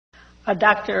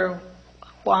Dr.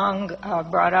 Huang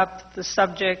brought up the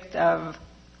subject of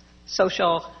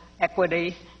social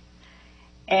equity,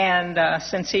 and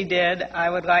since he did, I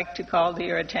would like to call to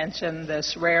your attention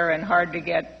this rare and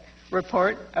hard-to-get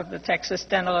report of the Texas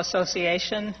Dental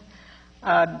Association,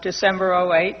 December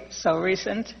 '08, so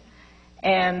recent,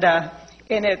 and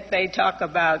in it they talk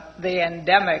about the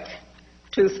endemic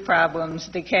tooth problems,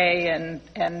 decay,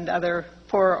 and other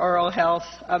poor oral health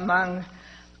among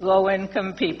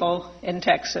low-income people in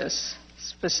Texas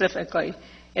specifically.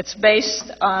 It's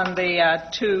based on the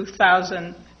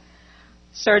 2000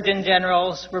 Surgeon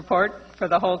General's report for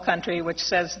the whole country, which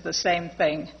says the same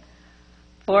thing.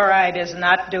 Fluoride is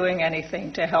not doing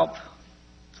anything to help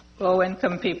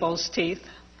low-income people's teeth.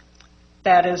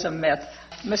 That is a myth.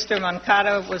 Mr.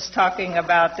 Moncada was talking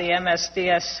about the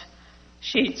MSDS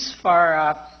sheets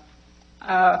for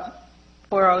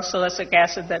fluorosilicic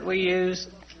acid that we use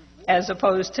as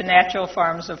opposed to natural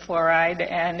forms of fluoride,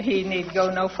 and he need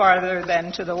go no farther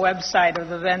than to the website of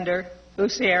the vendor,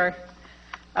 Lucier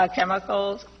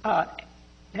Chemicals.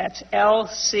 That's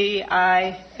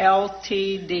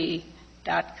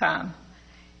LCILTD.com.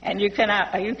 And you can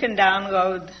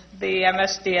download the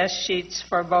MSDS sheets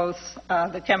for both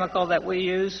the chemical that we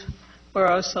use,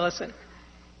 fluorosilicic,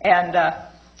 and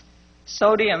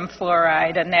sodium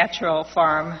fluoride, a natural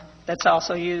form that's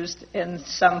also used in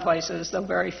some places, though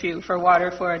very few, for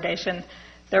water fluoridation.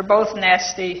 They're both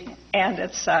nasty, and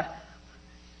it's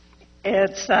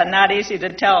not easy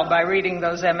to tell by reading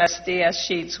those MSDS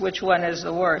sheets which one is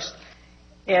the worst.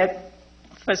 It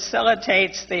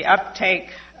facilitates the uptake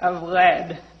of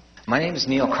lead. My name is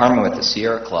Neil Carmen with the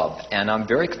Sierra Club, and I'm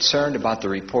very concerned about the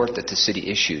report that the city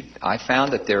issued. I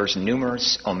found that there's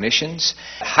numerous omissions.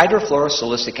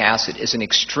 Hydrofluorosilicic acid is an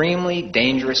extremely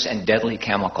dangerous and deadly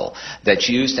chemical that's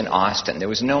used in Austin. There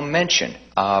was no mention,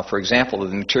 for example,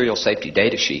 of the material safety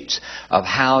data sheets of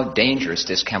how dangerous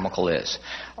this chemical is.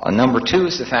 Number two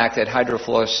is the fact that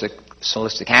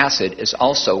hydrofluorosilicic acid is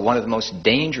also one of the most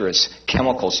dangerous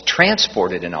chemicals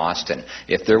transported in Austin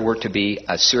if there were to be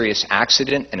a serious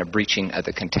accident and a breaching of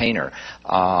the container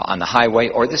on the highway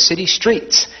or the city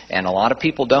streets. And a lot of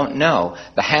people don't know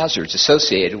the hazards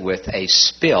associated with a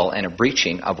spill and a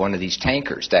breaching of one of these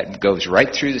tankers that goes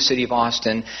right through the city of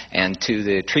Austin and to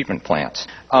the treatment plants.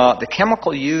 The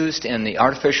chemical used in the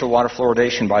artificial water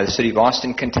fluoridation by the city of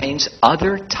Austin contains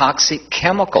other toxic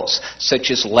chemicals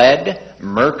such as lead,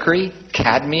 mercury,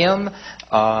 cadmium,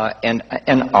 and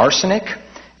arsenic.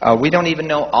 We don't even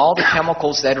know all the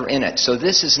chemicals that are in it. So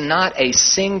this is not a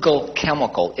single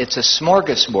chemical. It's a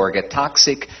smorgasbord, a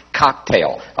toxic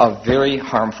cocktail of very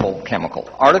harmful chemicals.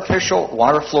 Artificial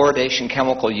water fluoridation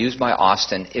chemical used by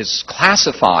Austin is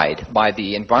classified by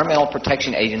the Environmental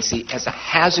Protection Agency as a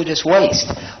hazardous waste.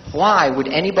 Why would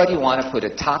anybody want to put a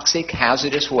toxic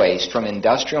hazardous waste from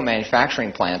industrial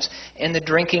manufacturing plants in the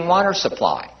drinking water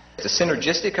supply? The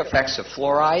synergistic effects of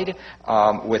fluoride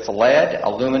with lead,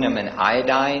 aluminum, and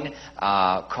iodine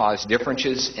cause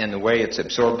differences in the way it's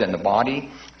absorbed in the body.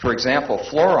 For example,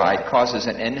 fluoride causes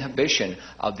an inhibition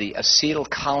of the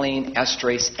acetylcholine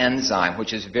esterase enzyme,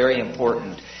 which is very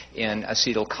important in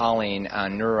acetylcholine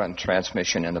neuron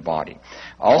transmission in the body.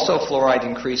 Also, fluoride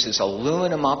increases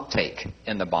aluminum uptake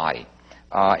in the body.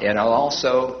 And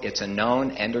also, it's a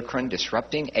known endocrine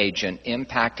disrupting agent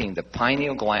impacting the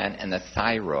pineal gland and the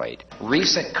thyroid.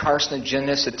 Recent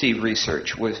carcinogenicity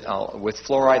research with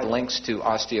fluoride links to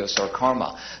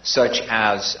osteosarcoma, such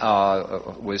as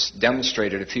was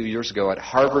demonstrated a few years ago at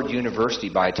Harvard University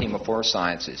by a team of Forest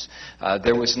Sciences.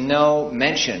 There was no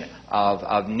mention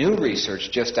of new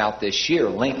research just out this year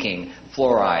linking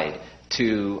fluoride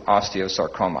to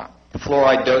osteosarcoma.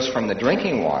 Fluoride dose from the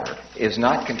drinking water is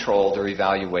not controlled or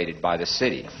evaluated by the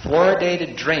city.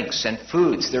 Fluoridated drinks and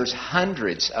foods, there's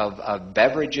hundreds of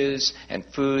beverages and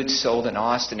foods sold in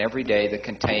Austin every day that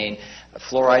contain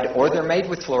fluoride, or they're made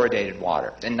with fluoridated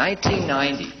water. In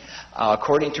 1990,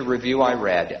 according to a review I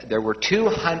read, there were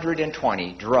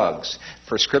 220 drugs,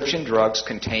 prescription drugs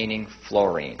containing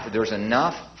fluorine. There's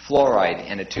enough fluoride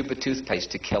in a tube of toothpaste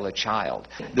to kill a child.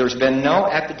 There's been no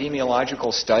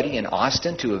epidemiological study in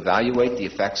Austin to evaluate the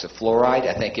effects of fluoride.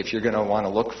 I think if you're going to want to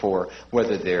look for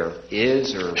whether there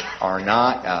is or are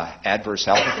not adverse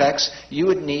health effects, you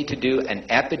would need to do an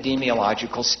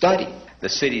epidemiological study. The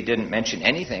city didn't mention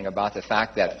anything about the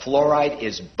fact that fluoride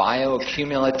is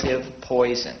bioaccumulative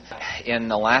poison. In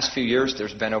the last few years,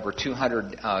 there's been over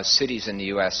 200 cities in the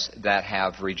U.S. that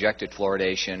have rejected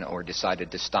fluoridation or decided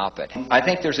to stop it. I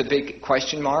think there's a big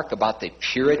question mark about the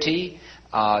purity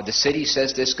The city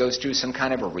says this goes through some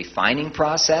kind of a refining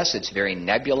process. It's very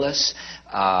nebulous.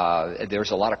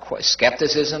 There's a lot of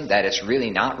skepticism that it's really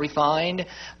not refined.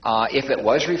 If it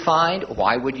was refined,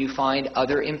 why would you find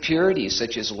other impurities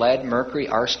such as lead, mercury,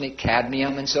 arsenic,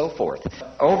 cadmium, and so forth?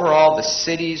 Overall, the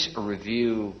city's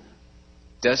review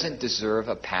doesn't deserve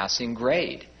a passing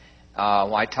grade.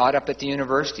 When I taught up at the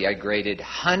university, I graded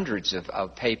hundreds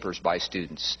of papers by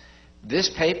students. This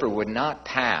paper would not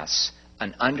pass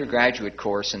an undergraduate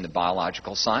course in the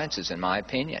biological sciences, in my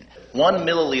opinion. 1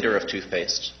 milliliter of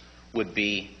toothpaste would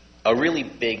be a really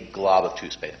big glob of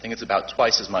toothpaste. I think it's about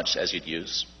twice as much as you'd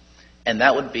use. And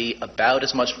that would be about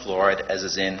as much fluoride as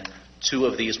is in 2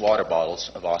 of these water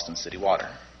bottles of Austin City water.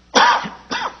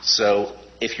 So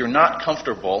if you're not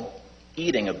comfortable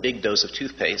eating a big dose of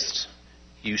toothpaste,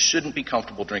 you shouldn't be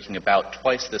comfortable drinking about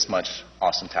twice this much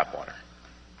Austin tap water.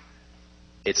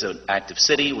 It's an active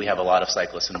city. We have a lot of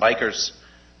cyclists and bikers,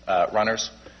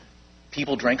 runners.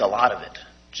 People drink a lot of it.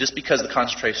 Just because the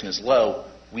concentration is low,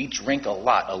 we drink a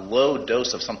lot. A low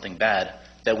dose of something bad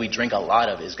that we drink a lot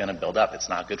of is going to build up. It's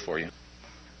not good for you.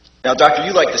 Now, Doctor,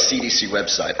 you like the CDC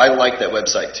website. I like that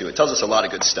website, too. It tells us a lot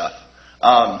of good stuff.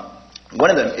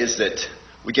 One of them is that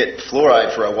we get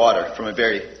fluoride for our water from a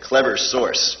very clever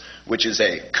source, which is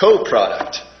a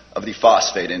co-product of the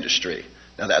phosphate industry.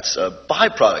 Now, that's a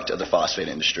byproduct of the phosphate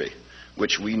industry,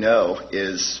 which we know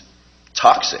is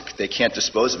toxic. They can't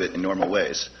dispose of it in normal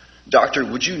ways. Doctor,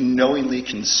 would you knowingly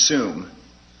consume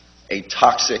a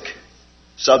toxic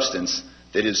substance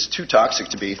that is too toxic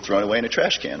to be thrown away in a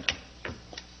trash can?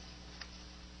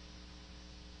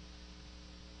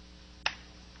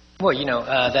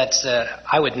 Well, that's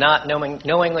I would not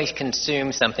knowingly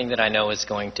consume something that I know is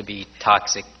going to be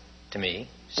toxic to me.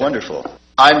 So. Wonderful.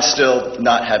 I'm still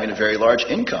not having a very large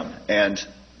income and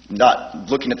not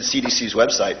looking at the CDC's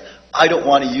website. I don't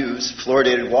want to use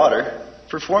fluoridated water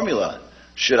for formula.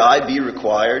 Should I be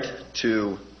required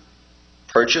to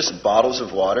purchase bottles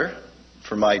of water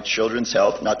for my children's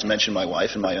health, not to mention my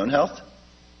wife and my own health?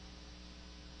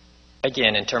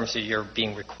 Again, in terms of your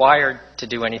being required to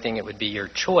do anything, it would be your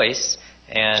choice.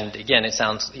 And again, it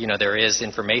sounds, there is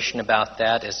information about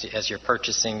that. As you're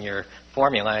purchasing your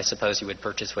formula, I suppose you would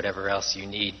purchase whatever else you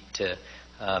need to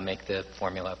make the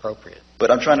formula appropriate.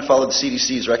 But I'm trying to follow the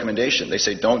CDC's recommendation. They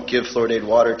say don't give fluoridated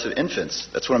water to infants.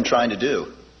 That's what I'm trying to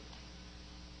do.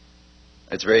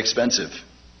 It's very expensive,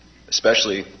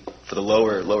 especially for the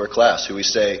lower class, who we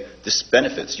say this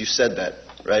benefits. You said that,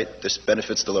 right? This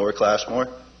benefits the lower class more?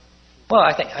 Well,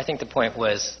 I think the point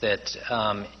was that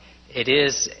it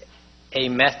is a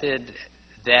method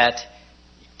that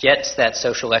gets that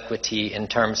social equity in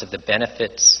terms of the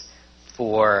benefits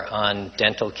on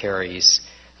dental caries,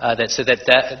 so that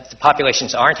the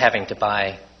populations aren't having to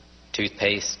buy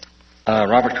toothpaste.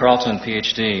 Robert Carlton,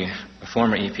 Ph.D., a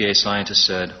former EPA scientist,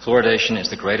 said, "Fluoridation is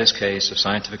the greatest case of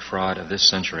scientific fraud of this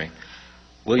century."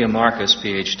 William Marcus,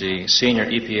 Ph.D., senior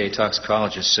EPA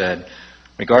toxicologist, said,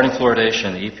 "Regarding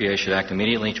fluoridation, the EPA should act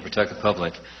immediately to protect the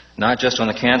public, not just on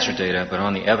the cancer data, but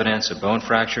on the evidence of bone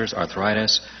fractures,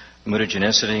 arthritis,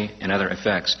 mutagenicity, and other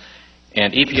effects."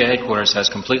 And EPA headquarters has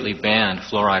completely banned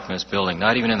fluoride from its building,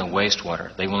 not even in the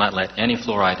wastewater. They will not let any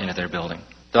fluoride into their building.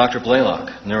 Dr.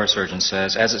 Blaylock, neurosurgeon,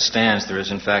 says, "As it stands, there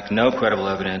is in fact no credible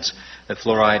evidence that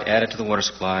fluoride added to the water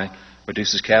supply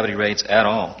reduces cavity rates at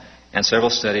all. And several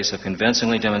studies have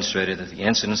convincingly demonstrated that the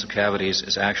incidence of cavities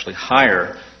is actually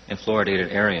higher in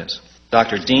fluoridated areas."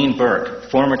 Dr. Dean Burke,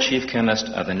 former chief chemist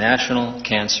of the National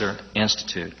Cancer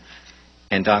Institute,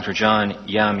 and Dr. John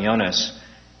Yamionis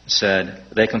said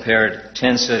they compared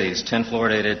 10 cities, 10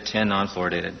 fluoridated, 10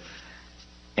 non-fluoridated,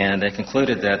 and they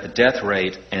concluded that the death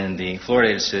rate in the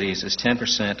fluoridated cities is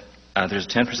 10%. There's a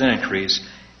 10% increase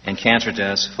in cancer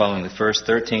deaths following the first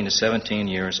 13 to 17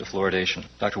 years of fluoridation.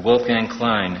 Dr. Wolfgang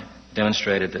Klein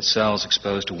demonstrated that cells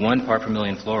exposed to 1 part per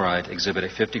million fluoride exhibit a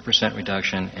 50%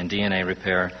 reduction in DNA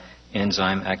repair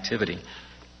enzyme activity.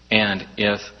 And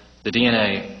if the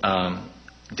DNA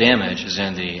damage is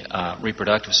in the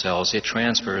reproductive cells, it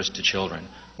transfers to children.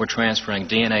 We're transferring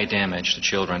DNA damage to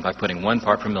children by putting 1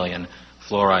 part per million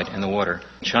fluoride in the water.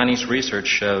 Chinese research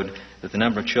showed that the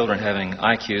number of children having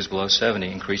IQs below 70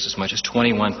 increased as much as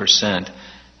 21%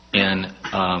 in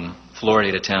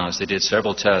fluoridated towns. They did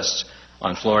several tests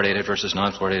on fluoridated versus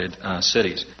non-fluoridated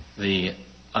cities. The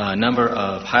number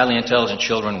of highly intelligent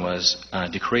children was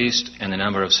decreased, and the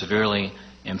number of severely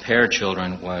impaired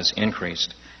children was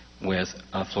increased with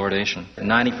fluoridation.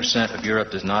 90% of Europe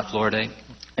does not fluoridate.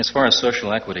 As far as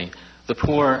social equity, the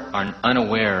poor are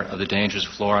unaware of the dangers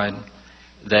of fluoride.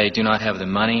 They do not have the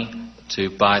money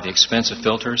to buy the expensive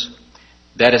filters,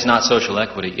 That is not social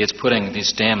equity. It's putting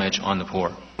this damage on the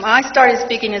poor. I started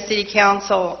speaking to City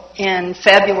Council in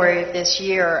February of this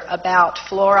year about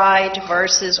fluoride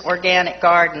versus organic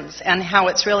gardens and how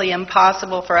it's really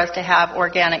impossible for us to have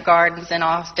organic gardens in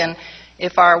Austin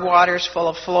if our water's full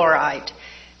of fluoride.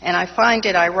 And I find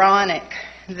it ironic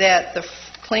that the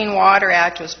Clean Water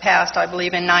Act was passed, I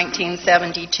believe, in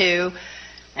 1972,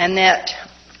 and that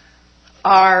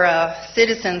our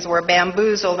citizens were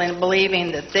bamboozled in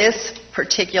believing that this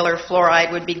particular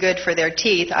fluoride would be good for their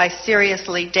teeth. I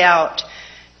seriously doubt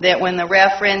that when the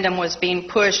referendum was being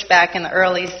pushed back in the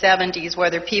early 70s,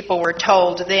 whether people were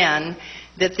told then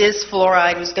that this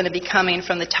fluoride was going to be coming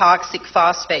from the toxic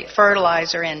phosphate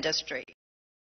fertilizer industry.